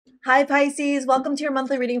Hi Pisces, welcome to your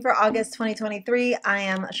monthly reading for August 2023. I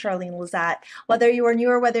am Charlene, Lizette. Whether you are new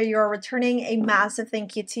or whether you are returning, a massive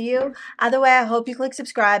thank you to you. Either way, I hope you click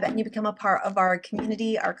subscribe and you become a part of our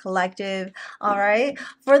community, our collective. All right.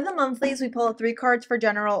 For the monthlies, we pull out 3 cards for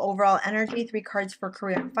general overall energy, 3 cards for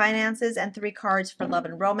career and finances, and 3 cards for love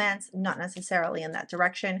and romance. Not necessarily in that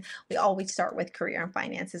direction. We always start with career and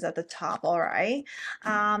finances at the top. All right.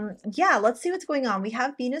 Yeah, let's see what's going on. We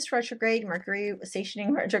have Venus retrograde, Mercury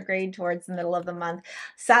stationing retrograde towards the middle of the month,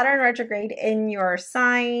 Saturn retrograde in your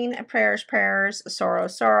sign. Prayers, prayers,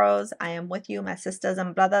 sorrows, sorrows. I am with you, my sisters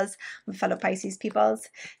and brothers, my fellow Pisces peoples.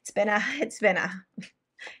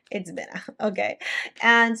 Okay.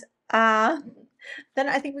 And then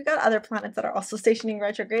I think we got other planets that are also stationing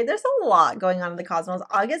retrograde. There's a lot going on in the cosmos.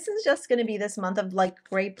 August is just going to be this month of like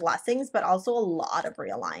great blessings, but also a lot of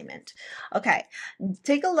realignment. Okay,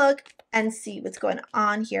 take a look and see what's going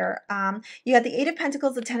on here. You got the 8 of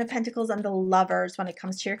Pentacles, the 10 of Pentacles, and the Lovers when it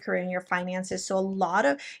comes to your career and your finances. So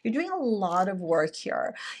you're doing a lot of work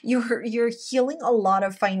here. You're healing a lot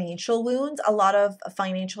of financial wounds, a lot of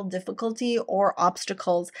financial difficulty or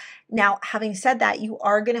obstacles. Now, having said that, you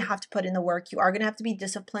are going to have to put in the work. You are going to have to be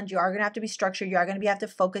disciplined. You are going to have to be structured. You are going to have to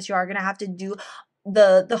focus. You are going to have to do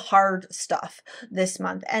the hard stuff this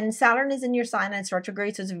month. And Saturn is in your sign and it's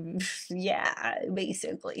retrograde, so it's, yeah,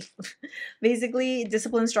 basically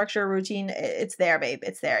discipline, structure, routine, it's there, babe.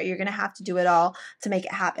 It's there. You're gonna have to do it all to make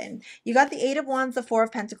it happen. You got the 8 of Wands, the 4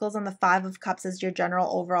 of Pentacles, and the 5 of Cups as your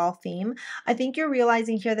general overall theme. I think you're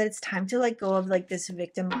realizing here that it's time to let go of like this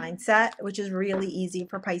victim mindset, which is really easy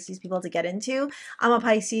for Pisces people to get into. I'm a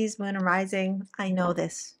Pisces, moon and rising. I know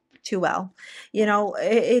this too well. You know,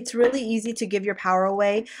 it's really easy to give your power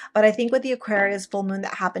away, but I think with the Aquarius full moon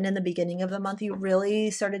that happened in the beginning of the month, you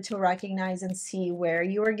really started to recognize and see where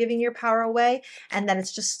you were giving your power away and that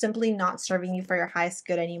it's just simply not serving you for your highest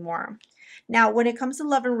good anymore. Now, when it comes to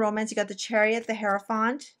love and romance, you got the Chariot, the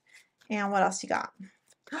Hierophant, and what else you got?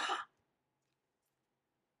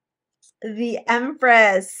 The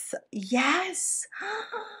Empress. Yes.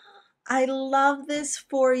 I love this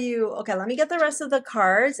for you. Okay, let me get the rest of the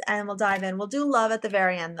cards and we'll dive in. We'll do love at the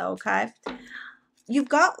very end though, okay? You've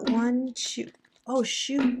got 1, 2, oh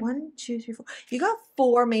shoot, 1, 2, 3, 4. You got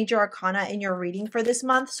 4 major arcana in your reading for this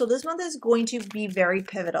month. So this month is going to be very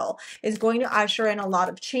pivotal. It's going to usher in a lot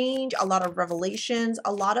of change, a lot of revelations,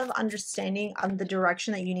 a lot of understanding on the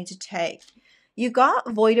direction that you need to take. You got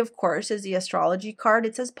Void of Course as the astrology card.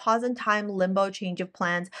 It says pause in time, limbo, change of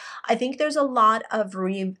plans. I think there's a lot of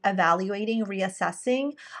re-evaluating,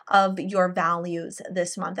 reassessing of your values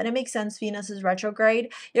this month. And it makes sense, Venus is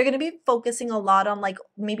retrograde. You're going to be focusing a lot on like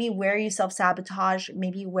maybe where you self-sabotage,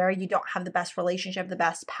 maybe where you don't have the best relationship, the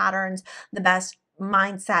best patterns, the best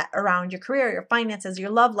mindset around your career, your finances,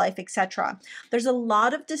 your love life, etc. There's a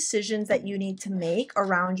lot of decisions that you need to make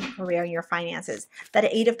around your career and your finances. That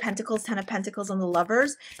 8 of Pentacles, 10 of Pentacles, and the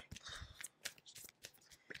Lovers.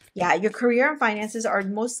 Yeah, your career and finances are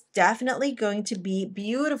most definitely going to be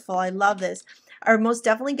beautiful. I love this. Are most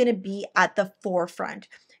definitely going to be at the forefront.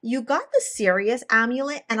 You got the Sirius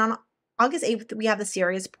amulet, and on August 8th, we have the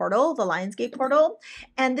Sirius portal, the Lionsgate portal.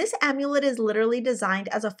 And this amulet is literally designed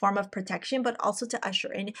as a form of protection, but also to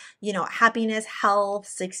usher in, you know, happiness, health,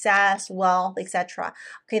 success, wealth, etc.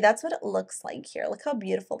 Okay, that's what it looks like here. Look how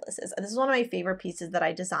beautiful this is. This is one of my favorite pieces that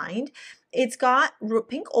I designed. It's got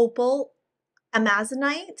pink opal,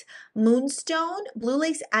 amazonite, moonstone, blue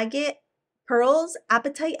lace agate, pearls,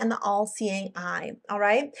 apatite, and the all-seeing eye. All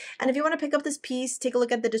right. And if you want to pick up this piece, take a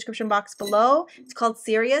look at the description box below. It's called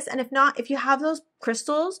Sirius. And if not, if you have those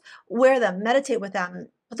crystals, wear them, meditate with them,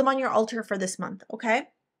 put them on your altar for this month. Okay.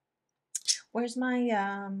 Where's my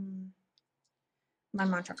my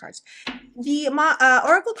mantra cards? The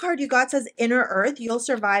oracle card you got says Inner Earth. You'll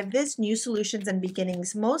survive this. New solutions and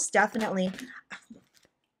beginnings. Most definitely.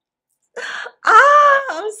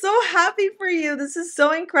 I'm so happy for you. This is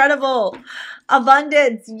so incredible.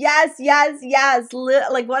 Abundance. Yes, yes, yes.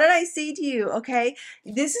 Like, what did I say to you? Okay.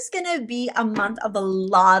 This is going to be a month of a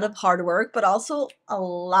lot of hard work, but also a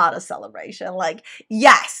lot of celebration. Like,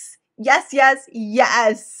 yes, yes, yes,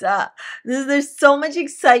 yes. There's so much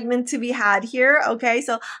excitement to be had here. Okay.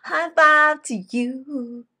 So high five to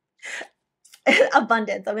you.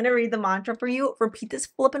 Abundance. I'm going to read the mantra for you. Repeat this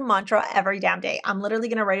flippin' mantra every damn day. I'm literally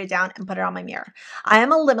going to write it down and put it on my mirror. I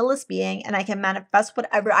am a limitless being and I can manifest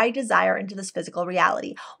whatever I desire into this physical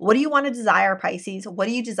reality. What do you want to desire, Pisces? What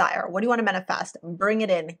do you desire? What do you want to manifest? Bring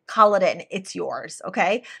it in. Call it in. It's yours.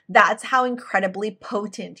 Okay? That's how incredibly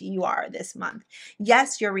potent you are this month.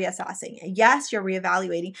 Yes, you're reassessing. Yes, you're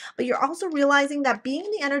reevaluating, but you're also realizing that being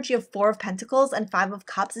in the energy of Four of Pentacles and Five of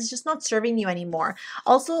Cups is just not serving you anymore.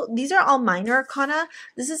 Also, these are all minor arcana.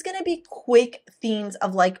 This is going to be quick themes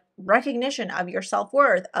of like recognition of your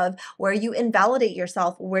self-worth, of where you invalidate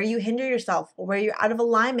yourself, where you hinder yourself, where you're out of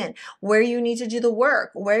alignment, where you need to do the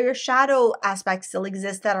work, where your shadow aspects still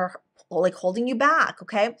exist that are like holding you back.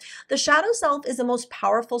 Okay. The shadow self is the most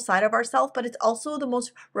powerful side of ourselves, but it's also the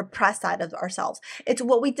most repressed side of ourselves. It's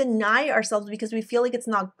what we deny ourselves because we feel like it's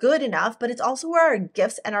not good enough, but it's also where our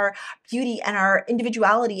gifts and our beauty and our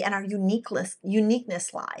individuality and our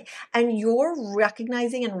uniqueness lie. And you're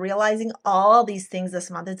recognizing and realizing all these things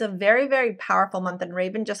this month. It's a very, very powerful month. And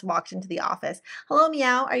Raven just walked into the office. Hello,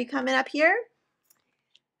 Meow. Are you coming up here?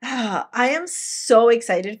 I am so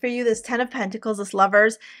excited for you. This 10 of Pentacles, this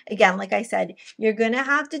Lovers. Again, like I said, you're going to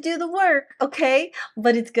have to do the work, okay?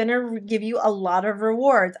 But it's going to give you a lot of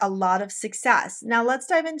rewards, a lot of success. Now, let's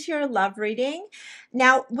dive into your love reading.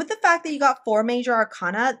 Now, with the fact that you got 4 major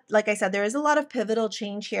arcana, like I said, there is a lot of pivotal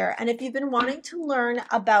change here. And if you've been wanting to learn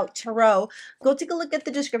about tarot, go take a look at the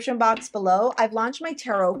description box below. I've launched my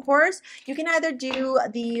tarot course. You can either do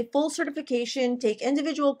the full certification, take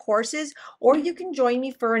individual courses, or you can join me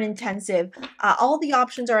for an intensive. All the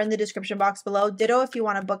options are in the description box below. Ditto if you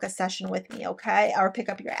want to book a session with me, okay? Or pick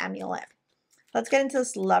up your amulet. Let's get into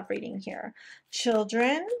this love reading here.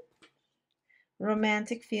 Children,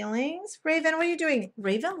 romantic feelings. Raven, what are you doing?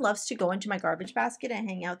 Raven loves to go into my garbage basket and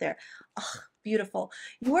hang out there. Oh, beautiful.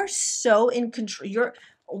 You are so in control. You're,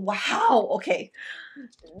 wow. Okay.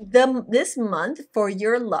 This month for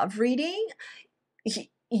your love reading,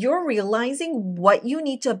 you're realizing what you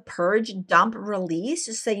need to purge, dump,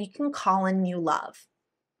 release so you can call in new love.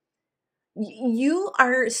 You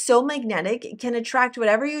are so magnetic, can attract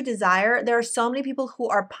whatever you desire. There are so many people who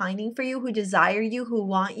are pining for you, who desire you, who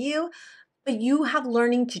want you, but you have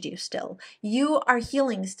learning to do still. You are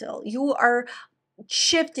healing still. You are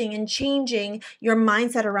shifting and changing your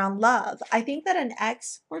mindset around love. I think that an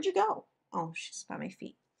ex, where'd you go? Oh, she's by my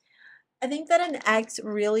feet. I think that an ex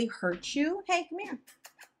really hurt you. Hey, come here.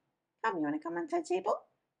 Come, you want to come onto the table?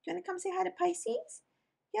 You want to come say hi to Pisces?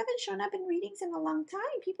 You haven't shown up in readings in a long time.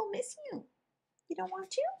 People miss you. You don't want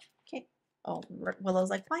to? Okay. Oh, Willow's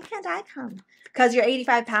like, why can't I come? Because you're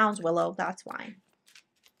 85 pounds, Willow. That's why.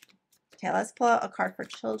 Okay, let's pull out a card for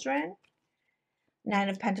children. 9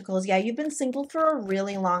 of Pentacles. Yeah, you've been single for a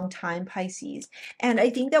really long time, Pisces. And I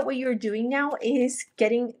think that what you're doing now is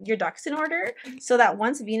getting your ducks in order so that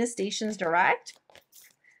once Venus stations direct,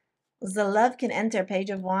 the love can enter. Page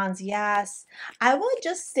of Wands. Yes. I would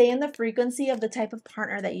just stay in the frequency of the type of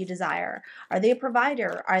partner that you desire. Are they a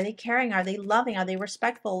provider? Are they caring? Are they loving? Are they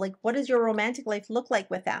respectful? Like, what does your romantic life look like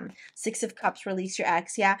with them? 6 of Cups. Release your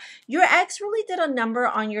ex. Yeah. Your ex really did a number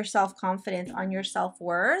on your self-confidence, on your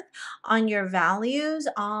self-worth, on your values,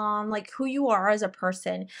 on like who you are as a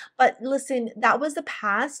person. But listen, that was the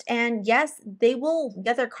past. And yes, they will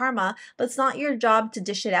get their karma, but it's not your job to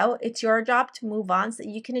dish it out. It's your job to move on so that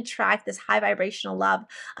you can attract this high vibrational love.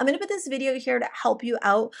 I'm going to put this video here to help you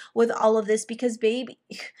out with all of this because, babe,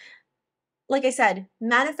 like I said,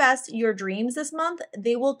 manifest your dreams this month.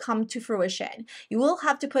 They will come to fruition. You will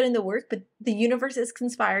have to put in the work, but the universe is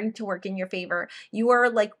conspiring to work in your favor. You are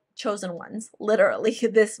like chosen ones, literally,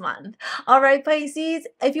 this month. All right, Pisces,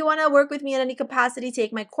 if you want to work with me in any capacity,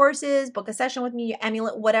 take my courses, book a session with me, your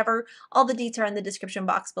amulet, whatever, all the details are in the description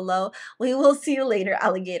box below. We will see you later,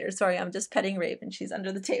 alligator. Sorry, I'm just petting Raven. She's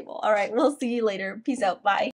under the table. All right, we'll see you later. Peace out. Bye.